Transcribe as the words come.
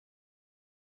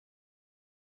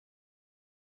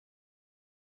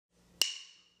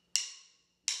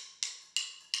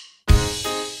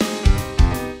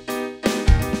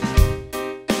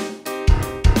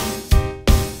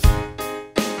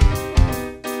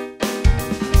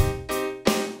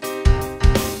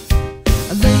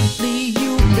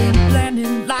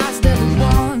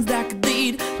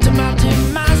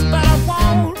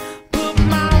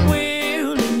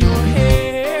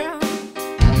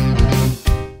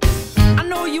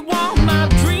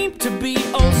dream to be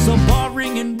oh so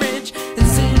boring and rich and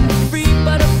sin free,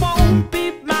 but it won't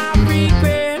be my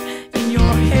regret in your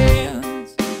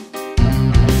hands.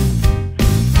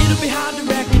 It'll be hard to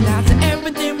recognize that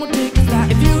everything will take its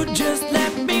life if you just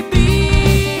let me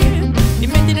be. You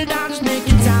meant it, I'm just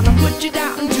making time. I put you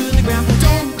down to the ground, but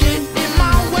don't get in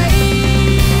my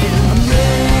way. I'm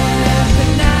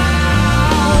rapping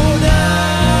out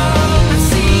of my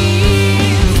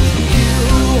seams. You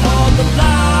hold the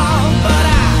love, but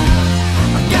I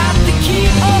got the key.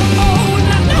 Oh, and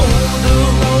I know the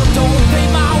road don't pay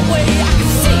my way. I can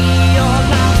see your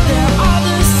lives, they're all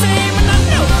the same, and I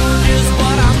know just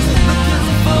what I'm looking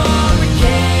for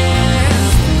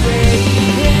against the rain.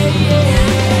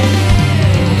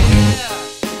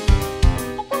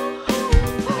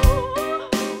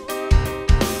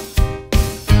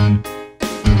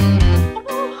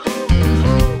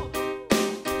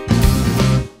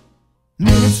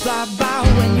 Minutes fly by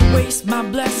when you waste my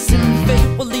blessing.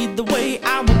 Fate will lead the way,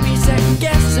 I will be second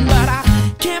guessing, but I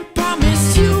can't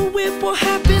promise you it will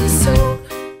happen soon.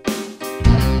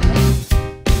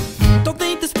 Don't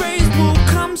think this praise will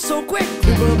come so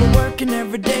quickly. We'll be working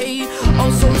every day